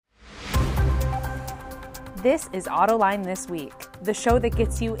This is Autoline This Week, the show that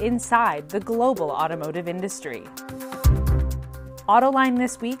gets you inside the global automotive industry. Autoline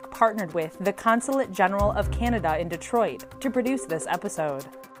This Week partnered with the Consulate General of Canada in Detroit to produce this episode.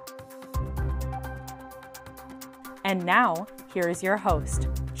 And now, here is your host,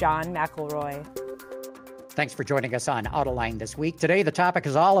 John McElroy. Thanks for joining us on Autoline This Week. Today, the topic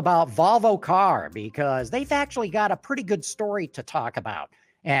is all about Volvo Car because they've actually got a pretty good story to talk about.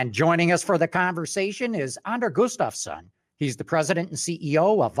 And joining us for the conversation is Anders Gustafsson. He's the president and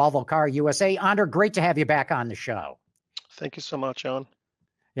CEO of Volvo Car USA. Anders, great to have you back on the show. Thank you so much, John.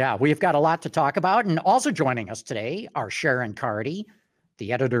 Yeah, we've got a lot to talk about. And also joining us today are Sharon Carty,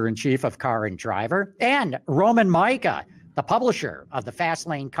 the editor-in-chief of Car and Driver, and Roman Mica, the publisher of the Fast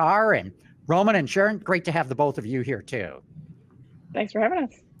Lane Car. And Roman and Sharon, great to have the both of you here too. Thanks for having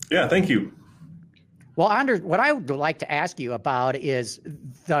us. Yeah, thank you. Well, Anders, what I would like to ask you about is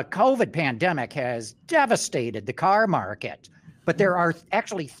the COVID pandemic has devastated the car market, but there are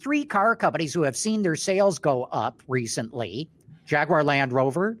actually three car companies who have seen their sales go up recently: Jaguar Land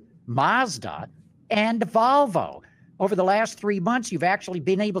Rover, Mazda, and Volvo. Over the last 3 months, you've actually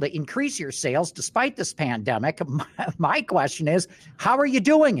been able to increase your sales despite this pandemic. My question is, how are you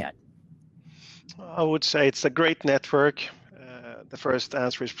doing it? I would say it's a great network. The first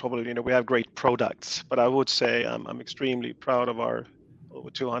answer is probably, we have great products, but I would say I'm extremely proud of our over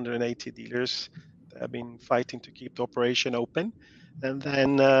 280 dealers that have been fighting to keep the operation open, and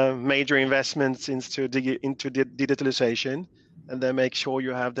then major investments into digitalization, and then make sure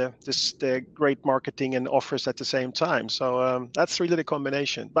you have the great marketing and offers at the same time. So that's really the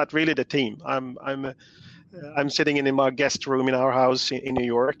combination, but really the team. I'm sitting in my guest room in our house in New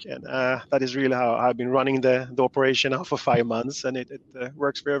York, and that is really how I've been running the operation now for 5 months, and it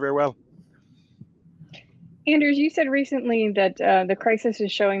works very, very well. Anders, you said recently that the crisis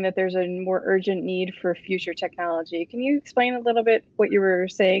is showing that there's a more urgent need for future technology. Can you explain a little bit what you were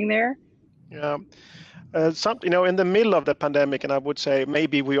saying there? Yeah. In the middle of the pandemic, and I would say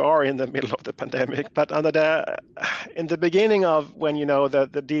maybe we are in the middle of the pandemic, but in the beginning of when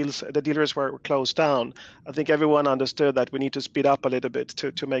the dealers were closed down, I think everyone understood that we need to speed up a little bit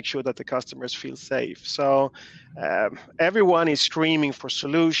to make sure that the customers feel safe. So everyone is screaming for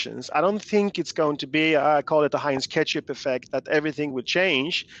solutions. I don't think it's going to be, I call it the Heinz ketchup effect, that everything will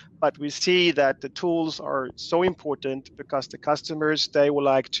change, but we see that the tools are so important because the customers, they would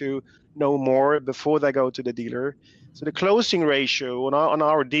like to know more before they go to the dealer. So the closing ratio on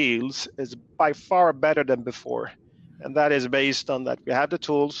our deals is by far better than before. And that is based on that we have the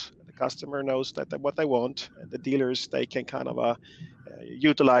tools, the customer knows that what they want, and the dealers, they can kind of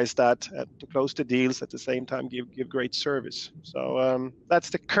utilize that to close the deals, at the same time give great service. So that's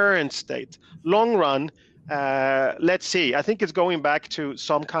the current state. Long run, let's see. I think it's going back to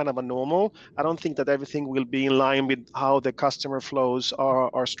some kind of a normal. I don't think that everything will be in line with how the customer flows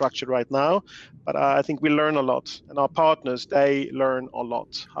are structured right now, but I think we learn a lot, and our partners, they learn a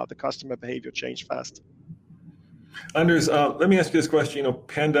lot how the customer behavior changed fast. Anders, let me ask you this question.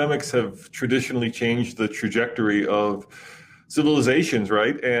 Pandemics have traditionally changed the trajectory of civilizations,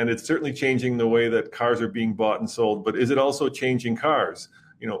 right? And it's certainly changing the way that cars are being bought and sold, but is it also changing cars?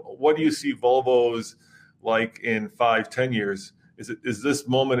 What do you see Volvo's like in 5-10 years? Is this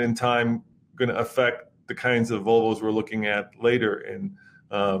moment in time going to affect the kinds of Volvos we're looking at later in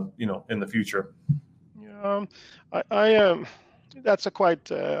the future? That's a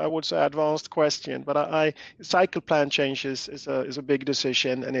quite I would say advanced question, but cycle plan changes is a big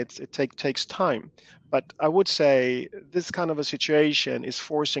decision, and it takes time. But I would say this kind of a situation is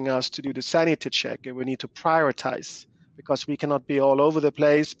forcing us to do the sanity check, and we need to prioritize, because we cannot be all over the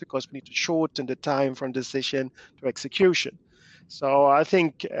place, because we need to shorten the time from decision to execution. So I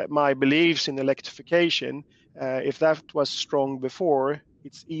think my beliefs in electrification, if that was strong before,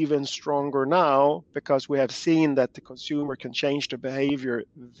 it's even stronger now, because we have seen that the consumer can change their behavior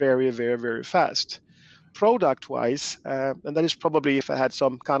very, very, very fast. Product-wise, and that is probably, if I had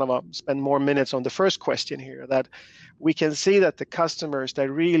some kind of spend more minutes on the first question here, that we can see that the customers, they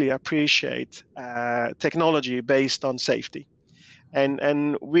really appreciate technology based on safety.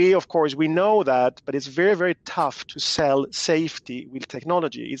 And we, of course, we know that, but it's very, very tough to sell safety with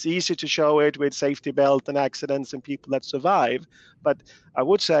technology. It's easy to show it with safety belt and accidents and people that survive. But I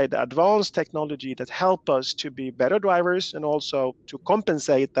would say the advanced technology that help us to be better drivers, and also to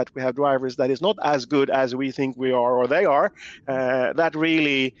compensate that we have drivers that is not as good as we think we are or they are, that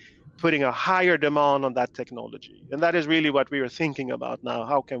really putting a higher demand on that technology. And that is really what we are thinking about now.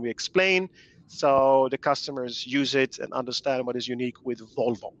 How can we explain so the customers use it and understand what is unique with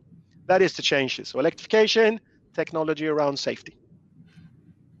Volvo? That is the changes. So electrification, technology around safety.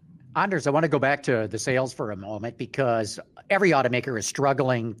 Anders, I want to go back to the sales for a moment because every automaker is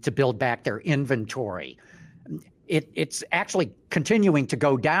struggling to build back their inventory. It's actually continuing to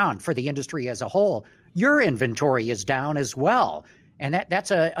go down for the industry as a whole. Your inventory is down as well. And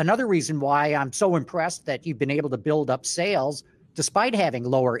that's another reason why I'm so impressed that you've been able to build up sales despite having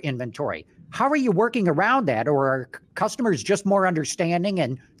lower inventory. How are you working around that? Or are customers just more understanding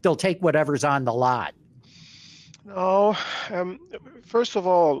and they'll take whatever's on the lot? No, first of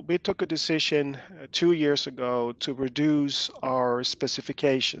all, we took a decision 2 years ago to reduce our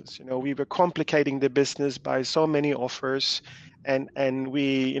specifications. We were complicating the business by so many offers, and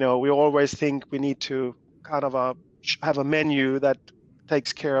we always think we need to kind of have a menu that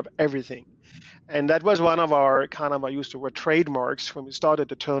takes care of everything. And that was one of our I used the word trademarks when we started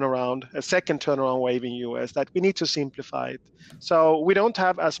the turnaround, a second turnaround wave in US, that we need to simplify it. So we don't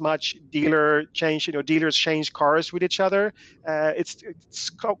have as much dealers change cars with each other. It's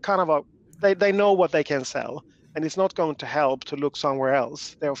kind of they know what they can sell, and it's not going to help to look somewhere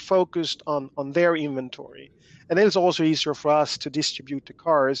else. They're focused on their inventory. And then it's also easier for us to distribute the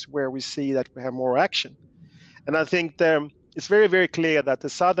cars where we see that we have more action. And I think it's very, very clear that the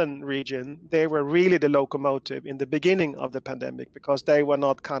southern region, they were really the locomotive in the beginning of the pandemic because they were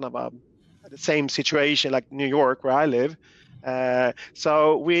not the same situation like New York, where I live.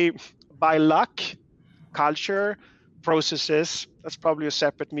 So we, by luck, culture, processes, that's probably a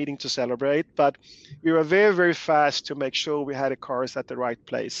separate meeting to celebrate, but we were very, very fast to make sure we had the cars at the right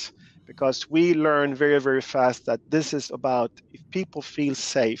place because we learned very, very fast that this is about if people feel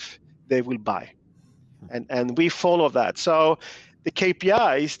safe, they will buy. And we follow that. So the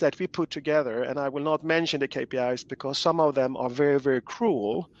KPIs that we put together, and I will not mention the KPIs because some of them are very, very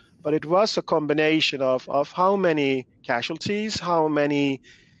cruel, but it was a combination of how many casualties,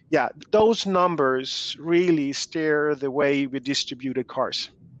 those numbers really steer the way we distributed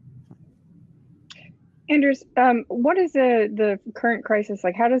cars. Anders, what is the current crisis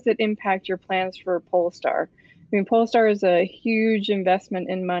like? How does it impact your plans for Polestar? I mean, Polestar is a huge investment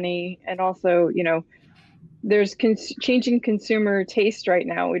in money, and also, there's changing consumer taste right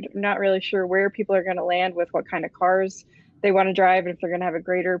now. We're not really sure where people are going to land with what kind of cars they want to drive and if they're going to have a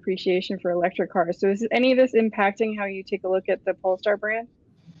greater appreciation for electric cars. So is any of this impacting how you take a look at the Polestar brand?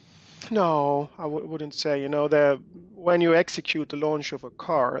 No, I wouldn't say. When you execute the launch of a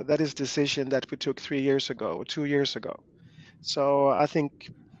car, that is a decision that we took 3 years ago or 2 years ago. So I think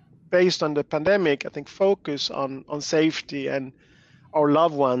based on the pandemic, I think focus on safety and our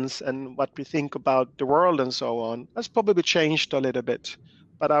loved ones and what we think about the world and so on has probably changed a little bit.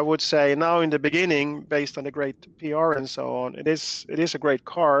 But I would say now in the beginning, based on the great PR and so on, it is a great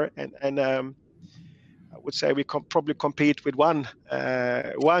car, and I would say we probably compete with one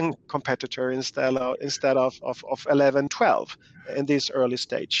competitor instead of 11, 12 in this early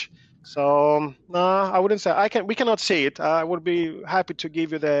stage. So no, I wouldn't say we cannot see it. I would be happy to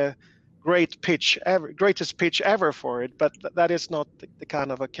give you the greatest pitch ever for it, but that is not the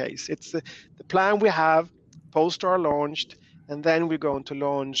kind of a case. It's the plan we have. Polestar launched, and then we're going to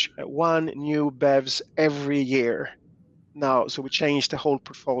launch one new BEVs every year now. So we changed the whole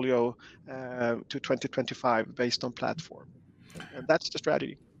portfolio to 2025 based on platform, and that's the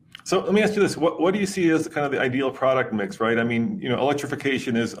strategy. So let me ask you this: what do you see as kind of the ideal product mix, right? I mean,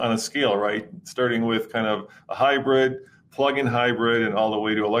 electrification is on a scale, right? Starting with kind of a hybrid, plug-in hybrid, and all the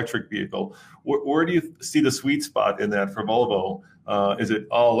way to electric vehicle. Where do you see the sweet spot in that for Volvo? Is it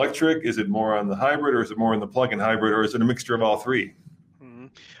all electric? Is it more on the hybrid, or is it more in the plug-in hybrid, or is it a mixture of all three?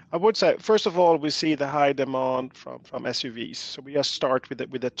 I would say, first of all, we see the high demand from SUVs. So we just start with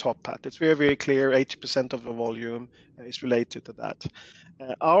the top hat. It's very, very clear, 80% of the volume is related to that.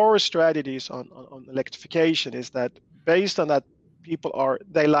 Our strategies on electrification is that based on that,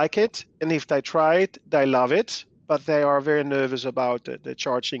 they like it, and if they try it, they love it, but they are very nervous about the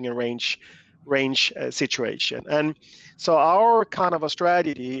charging and range situation. And so our kind of a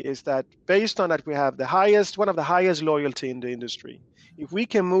strategy is that based on that, we have one of the highest loyalty in the industry. If we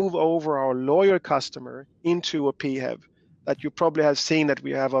can move over our loyal customer into a PHEV, that you probably have seen that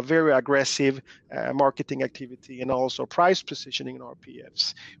we have a very aggressive marketing activity and also price positioning in our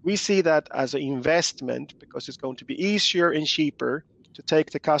PHEVs. We see that as an investment because it's going to be easier and cheaper to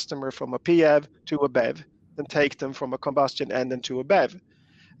take the customer from a PHEV to a BEV than take them from a combustion engine to a BEV.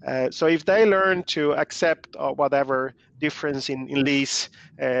 So if they learn to accept whatever difference in lease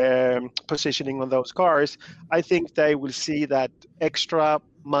positioning on those cars, I think they will see that extra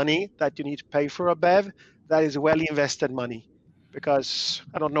money that you need to pay for a BEV, that is well invested money. Because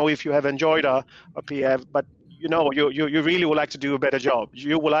I don't know if you have enjoyed a PHEV, but you really would like to do a better job.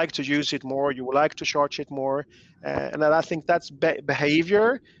 You would like to use it more, you would like to charge it more. And I think that's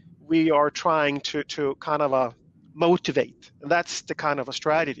behavior we are trying to kind of motivate. And that's the kind of a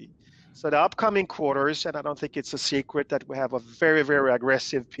strategy. So the upcoming quarters, and I don't think it's a secret that we have a very, very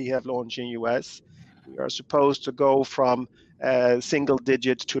aggressive PHEV launch in US. We are supposed to go from single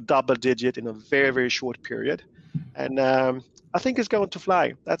digit to double digit in a very, very short period. And I think it's going to fly.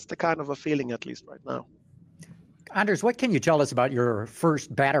 That's the kind of a feeling, at least right now. Anders, what can you tell us about your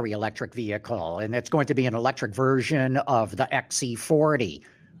first battery electric vehicle? And it's going to be an electric version of the XC40.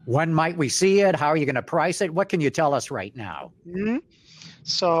 When might we see it? How are you going to price it? What can you tell us right now? Mm-hmm.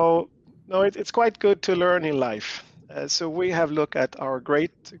 So, no, it's quite good to learn in life. So we have looked at our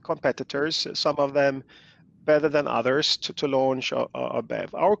great competitors, some of them better than others, to launch a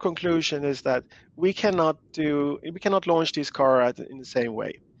BEV. Our conclusion is that we cannot launch this car in the same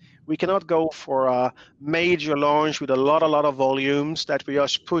way. We cannot go for a major launch with a lot of volumes that we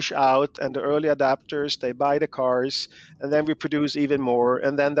just push out, and the early adapters, they buy the cars, and then we produce even more,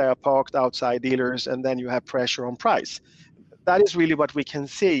 and then they are parked outside dealers, and then you have pressure on price. That is really what we can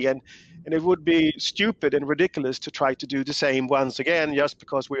see, and it would be stupid and ridiculous to try to do the same once again just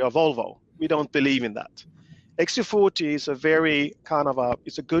because we are Volvo. We don't believe in that. XC40 is a very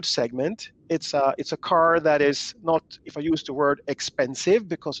it's a good segment. It's a car that is not, if I use the word expensive,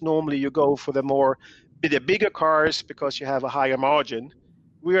 because normally you go for the bigger cars because you have a higher margin.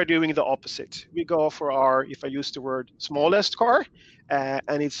 We are doing the opposite. We go for our, if I use the word, smallest car,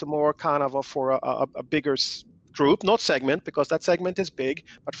 and it's more for a bigger group, not segment, because that segment is big,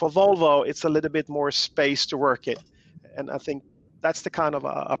 but for Volvo, it's a little bit more space to work in. And I think that's the kind of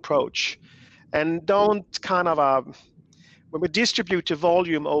approach. And don't when we distribute the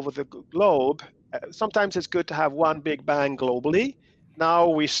volume over the globe, sometimes it's good to have one big bang globally. Now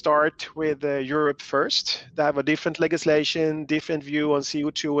we start with Europe first. They have a different legislation, different view on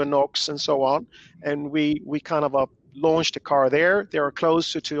CO2 and NOx and so on. And we launch the car there. They are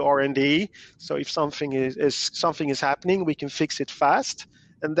closer to R&D. So if something is happening, we can fix it fast.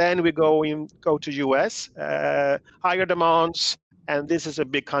 And then we go to US, higher demands, and this is a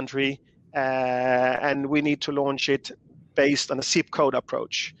big country. And we need to launch it based on a zip code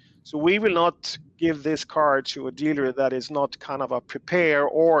approach. So we will not give this car to a dealer that is not prepare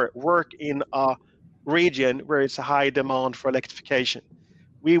or work in a region where it's a high demand for electrification.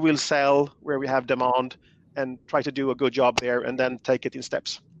 We will sell where we have demand and try to do a good job there, and then take it in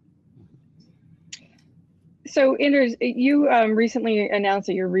steps. So, Anders, you recently announced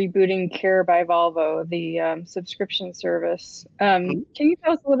that you're rebooting Care by Volvo, the subscription service. Can you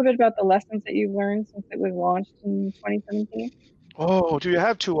tell us a little bit about the lessons that you've learned since it was launched in 2017? Oh, do you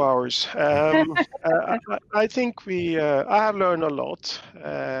have 2 hours? I think I have learned a lot.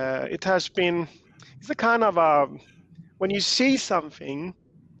 It's a when you see something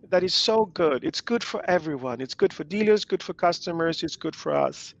that is so good, it's good for everyone. It's good for dealers, good for customers, it's good for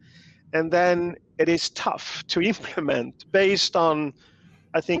us. And then it is tough to implement based on,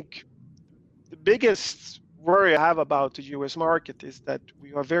 I think, the biggest worry I have about the US market is that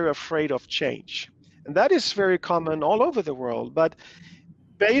we are very afraid of change. And that is very common all over the world. But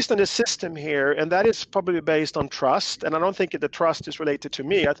based on the system here, and that is probably based on trust, and I don't think the trust is related to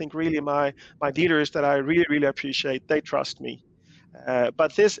me. I think really my dealers that I really, really appreciate, they trust me.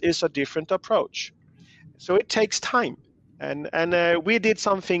 But this is a different approach. So it takes time. And we did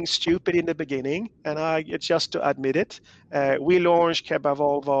something stupid in the beginning, and it's just to admit it. We launched Care by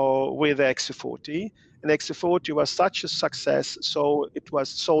Volvo with XC40, and XC40 was such a success, so it was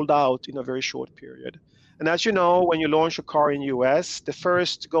sold out in a very short period. And as you know, when you launch a car in US, the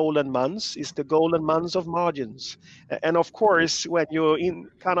first golden months is the golden months of margins. And of course, when you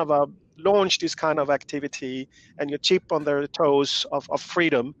launch this kind of activity and you tip on their toes of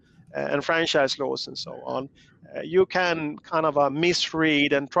freedom and franchise laws and so on, you can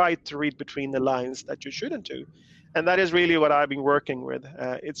misread and try to read between the lines that you shouldn't do. And that is really what I've been working with.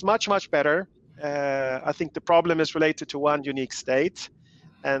 It's much, much better. I think the problem is related to one unique state.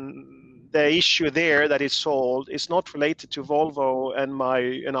 And the issue there that is solved is not related to Volvo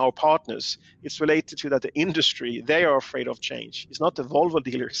and our partners. It's related to that the industry, they are afraid of change. It's not the Volvo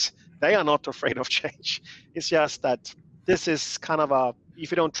dealers. They are not afraid of change. It's just that this is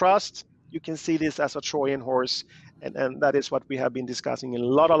if you don't trust, you can see this as a Trojan horse, and that is what we have been discussing in a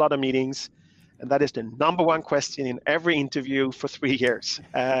lot of meetings, and that is the number one question in every interview for 3 years.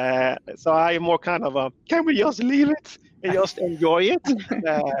 So I am more can we just leave it and just enjoy it?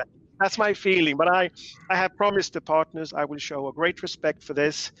 That's my feeling, but I have promised the partners I will show a great respect for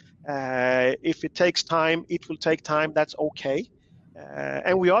this. If it takes time, it will take time, that's okay.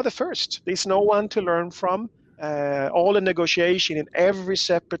 And we are the first. There's no one to learn from. All the negotiation in every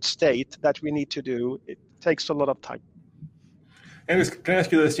separate state that we need to do, it takes a lot of time. Anders, can I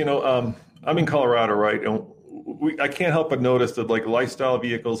ask you this? I'm in Colorado, right? And I can't help but notice that like lifestyle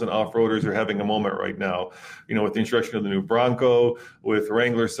vehicles and off-roaders are having a moment right now. With the introduction of the new Bronco, with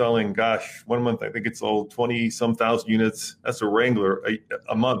Wrangler selling, gosh, 1 month I think it's sold 20-some thousand units. That's a Wrangler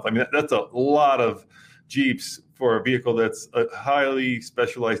a month. I mean, that's a lot of Jeeps for a vehicle that's a highly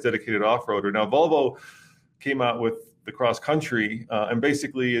specialized, dedicated off-roader. Now, Volvo came out with the cross country, and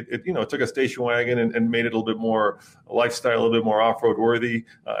basically it took a station wagon and made it a little bit more lifestyle, a little bit more off-road worthy.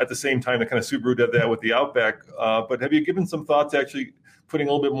 At the same time, the kind of Subaru did that with the Outback. But have you given some thought to actually putting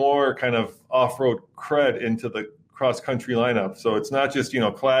a little bit more kind of off-road cred into the cross country lineup? So it's not just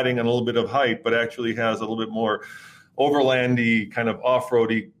cladding and a little bit of height, but actually has a little bit more overlandy kind of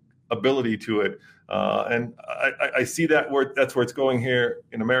off-roady ability to it. And I see that's where it's going here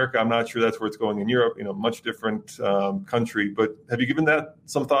in America. I'm not sure that's where it's going in Europe, much different country. But have you given that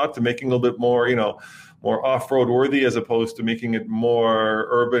some thought to making a little bit more, more off-road worthy as opposed to making it more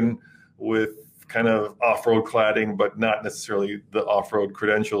urban with kind of off-road cladding, but not necessarily the off-road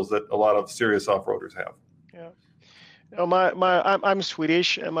credentials that a lot of serious off-roaders have? Yeah. I'm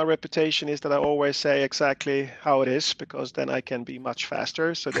Swedish, and my reputation is that I always say exactly how it is, because then I can be much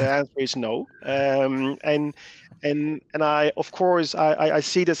faster. So the answer is no. And I, of course, I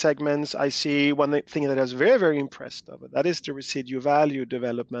see the segments. I see one thing that is very, very impressed of it. That is the residual value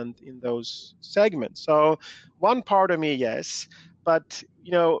development in those segments. So one part of me, yes, but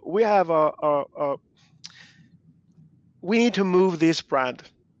we have we need to move this brand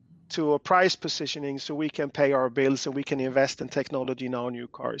to a price positioning so we can pay our bills and we can invest in technology in our new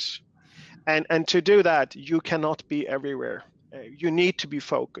cars. And to do that, you cannot be everywhere. You need to be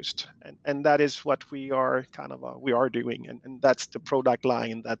focused. And that is what we are we are doing. And that's the product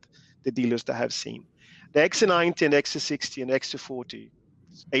line that the dealers that have seen. The XC90 and XC60 and XC40,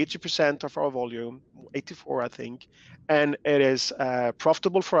 80% of our volume, 84 I think, and it is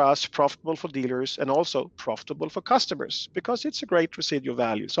profitable for us, profitable for dealers, and also profitable for customers because it's a great residual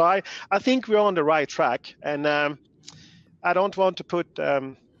value. So I think we're on the right track, and I don't want to put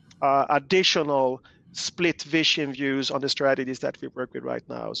additional split vision views on the strategies that we work with right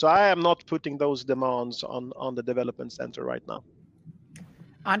now. So I am not putting those demands on the development center right now.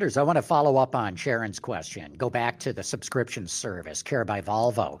 Anders, I want to follow up on Sharon's question. Go back to the subscription service, Care by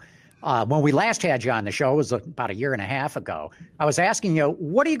Volvo. When we last had you on the show, it was about a year and a half ago, I was asking you,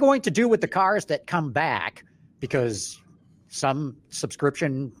 what are you going to do with the cars that come back? Because some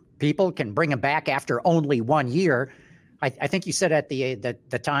subscription people can bring them back after only 1 year. I think you said at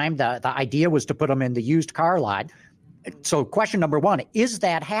the time the idea was to put them in the used car lot. So question number one, is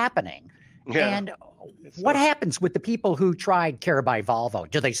that happening? Yeah. And what happens with the people who tried Care by Volvo?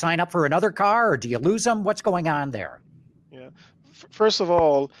 Do they sign up for another car, or do you lose them? What's going on there? Yeah. First of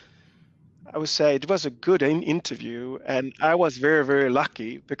all, I would say it was a good interview, and I was very, very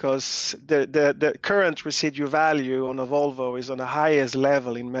lucky because the current residual value on a Volvo is on the highest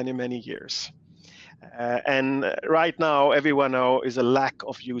level in many, many years. And right now, everyone knows is a lack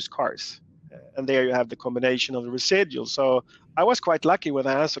of used cars. And there you have the combination of the residual. So I was quite lucky when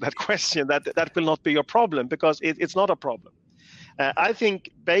I answered that question, that will not be a problem, because it's not a problem. I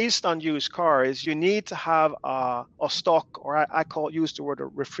think based on used cars, you need to have a stock, or I use the word a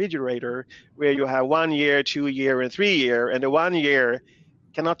refrigerator, where you have 1 year, 2 year, and 3 year. And the 1 year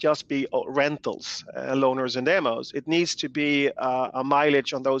cannot just be rentals, loaners and demos. It needs to be a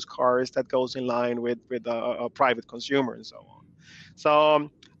mileage on those cars that goes in line with a private consumer and so on.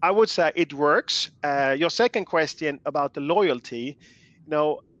 So I would say it works. Your second question about the loyalty,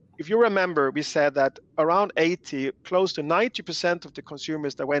 if you remember, we said that around 80, close to 90% of the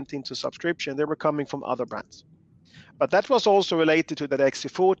consumers that went into subscription, they were coming from other brands. But that was also related to that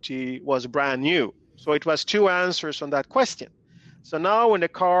XC40 was brand new. So it was two answers on that question. So now when the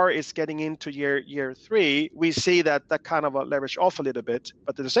car is getting into year 3, we see that kind of leverage off a little bit.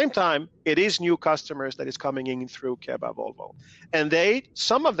 But at the same time, it is new customers that is coming in through Care by Volvo. And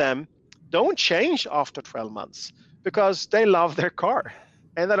some of them don't change after 12 months because they love their car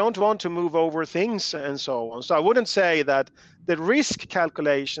and they don't want to move over things and so on. So I wouldn't say that the risk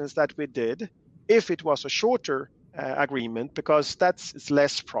calculations that we did, if it was a shorter agreement, because it's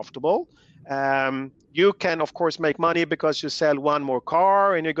less profitable. You can, of course, make money because you sell one more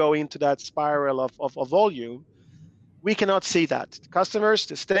car and you go into that spiral of volume. We cannot see that. Customers,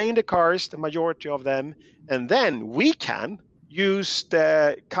 they stay in the cars, the majority of them, and then we can use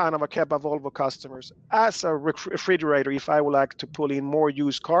the kind of a Care by Volvo customers as a refrigerator if I would like to pull in more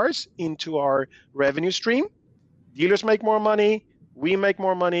used cars into our revenue stream. Dealers make more money, we make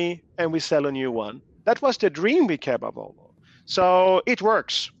more money, and we sell a new one. That was the dream with Care by Volvo. So it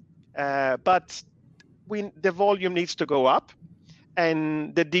works. But the volume needs to go up.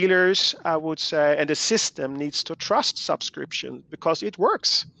 And the dealers, I would say, and the system needs to trust subscription because it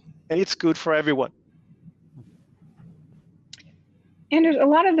works and it's good for everyone. And there's a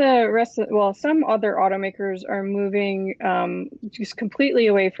lot of the rest of, well, some other automakers are moving just completely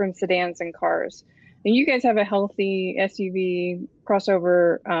away from sedans and cars. And you guys have a healthy SUV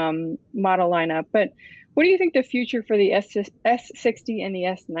crossover model lineup, but what do you think the future for the S60 and the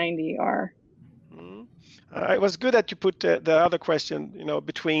S90 are? It was good that you put the other question,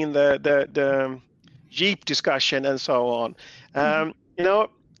 between the Jeep discussion and so on.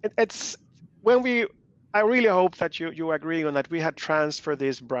 It's when I really hope that you agree on that we had transferred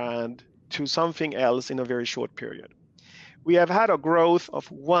this brand to something else in a very short period. We have had a growth of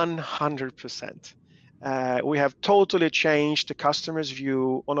 100%. We have totally changed the customer's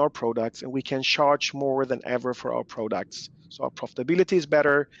view on our products, and we can charge more than ever for our products. So our profitability is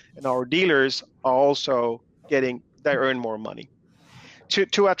better, and our dealers are also they earn more money.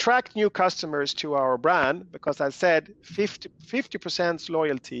 To attract new customers to our brand, because I said 50%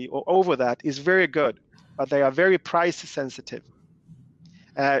 loyalty or over that is very good, but they are very price sensitive.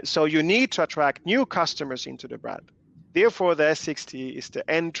 So you need to attract new customers into the brand. Therefore, the S60 is the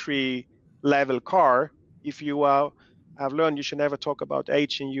entry level car. If you have learned, you should never talk about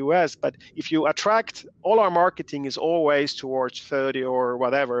age in US, but if you attract, all our marketing is always towards 30 or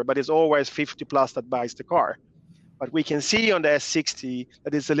whatever, but it's always 50 plus that buys the car. But we can see on the S60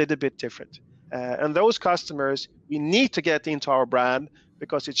 that it's a little bit different. And those customers, we need to get into our brand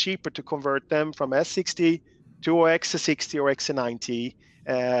because it's cheaper to convert them from S60 to XC60 or XC90.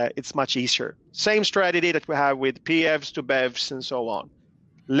 It's much easier. Same strategy that we have with PHEVs to BEVs and so on.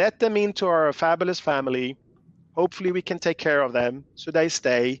 Let them into our fabulous family. Hopefully we can take care of them so they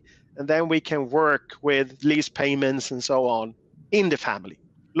stay, and then we can work with lease payments and so on in the family.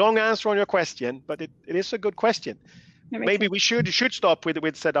 Long answer on your question, but it is a good question. Maybe we should stop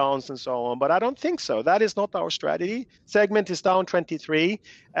with sedans and so on, but I don't think so. That is not our strategy. Segment is down 23.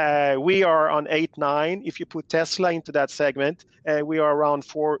 We are on 8.9. If you put Tesla into that segment, we are around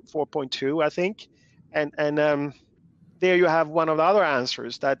 4.2, I think. And there you have one of the other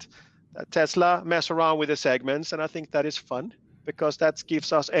answers that Tesla mess around with the segments, and I think that is fun because that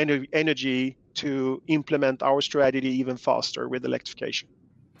gives us energy to implement our strategy even faster with electrification.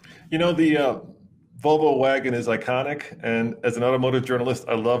 The Volvo wagon is iconic, and as an automotive journalist,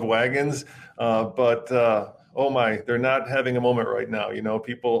 I love wagons, but oh my, they're not having a moment right now.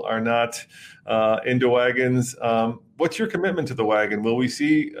 People are not into wagons. What's your commitment to the wagon? Will we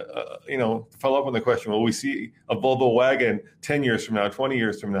see, follow up on the question, will we see a Volvo wagon 10 years from now, 20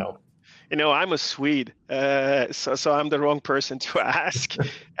 years from now? I'm a Swede, so I'm the wrong person to ask.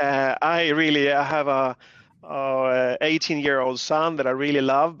 I have a 18-year-old son that I really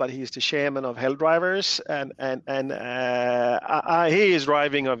love, but he's the chairman of Hell Drivers, and he is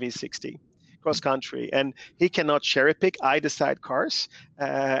driving a V60 cross country, and he cannot cherry pick. I decide cars,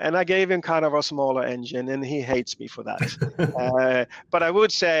 and I gave him kind of a smaller engine, and he hates me for that. But I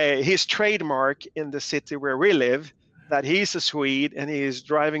would say his trademark in the city where we live, that he's a Swede and he is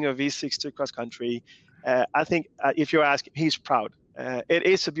driving a V60 cross country. I think if you ask him, he's proud. It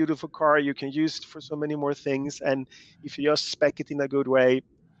is a beautiful car. You can use it for so many more things. And if you just spec it in a good way,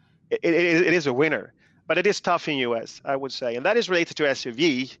 it is a winner. But it is tough in US, I would say. And that is related to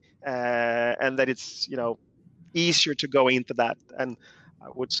SUV, and that it's easier to go into that. And I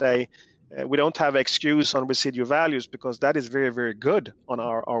would say we don't have excuse on residual values because that is very, very good on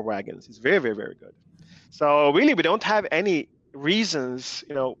our wagons. It's very, very, very good. So really, we don't have any reasons,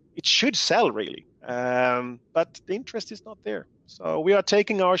 it should sell really. But the interest is not there. So we are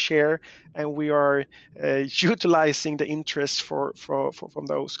taking our share, and we are utilizing the interest from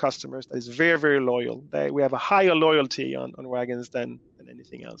those customers that is very, very loyal. We have a higher loyalty on wagons than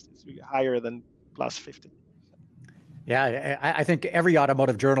anything else. It's really higher than plus 50. Yeah, I think every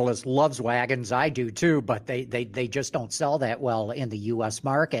automotive journalist loves wagons. I do too, but they just don't sell that well in the U.S.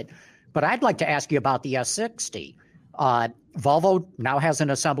 market. But I'd like to ask you about the S60. Volvo now has an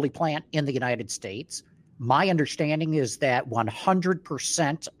assembly plant in the United States. My understanding is that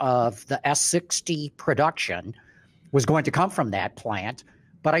 100% of the S60 production was going to come from that plant.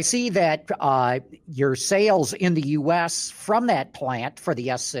 But I see that your sales in the U.S. from that plant for the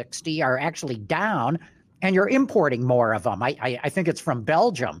S60 are actually down, and you're importing more of them. I think it's from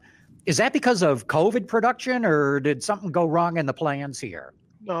Belgium. Is that because of COVID production, or did something go wrong in the plans here?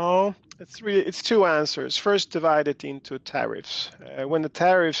 No, it's two answers. First, divided into tariffs. When the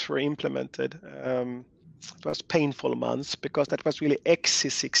tariffs were implemented, it was painful months because that was really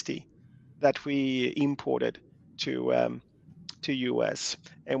XC60 that we imported to US,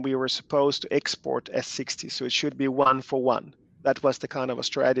 and we were supposed to export S60, so it should be 1 for 1. That was the kind of a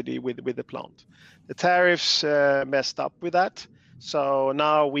strategy with the plant. The tariffs messed up with that. So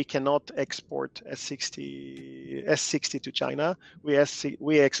now we cannot export S60 to China.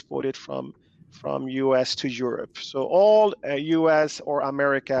 We export it from US to Europe. So all US or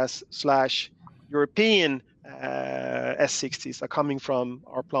Americas / European S60s are coming from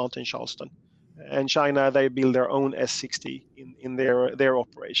our plant in Charleston. And China, they build their own S60 in their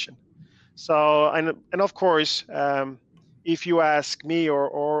operation. So, and of course, if you ask me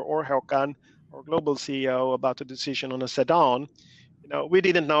or Håkan, our global CEO, about the decision on a sedan, we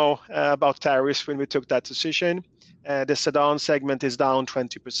didn't know about tariffs when we took that decision. The sedan segment is down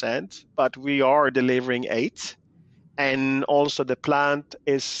 20%, but we are delivering 8%. And also the plant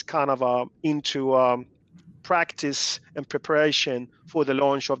is kind of into practice and preparation for the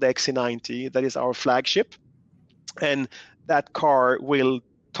launch of the XC90. That is our flagship. And that car will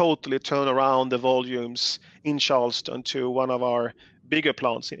totally turn around the volumes in Charleston to one of our bigger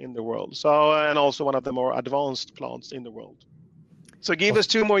plants in the world. So, and also one of the more advanced plants in the world. So give us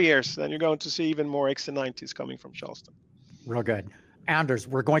 2 more years, then you're going to see even more XC90s coming from Charleston. Real good. Anders,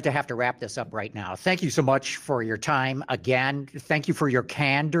 we're going to have to wrap this up right now. Thank you so much for your time again. Thank you for your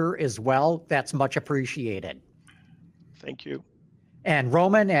candor as well. That's much appreciated. Thank you. And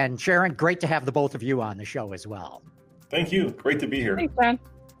Roman and Sharon, great to have the both of you on the show as well. Thank you. Great to be here. Thanks, man.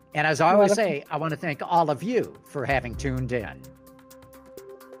 And as I always say, I want to thank all of you for having tuned in.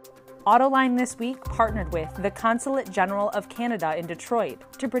 Autoline This Week partnered with the Consulate General of Canada in Detroit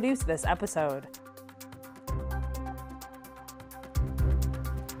to produce this episode.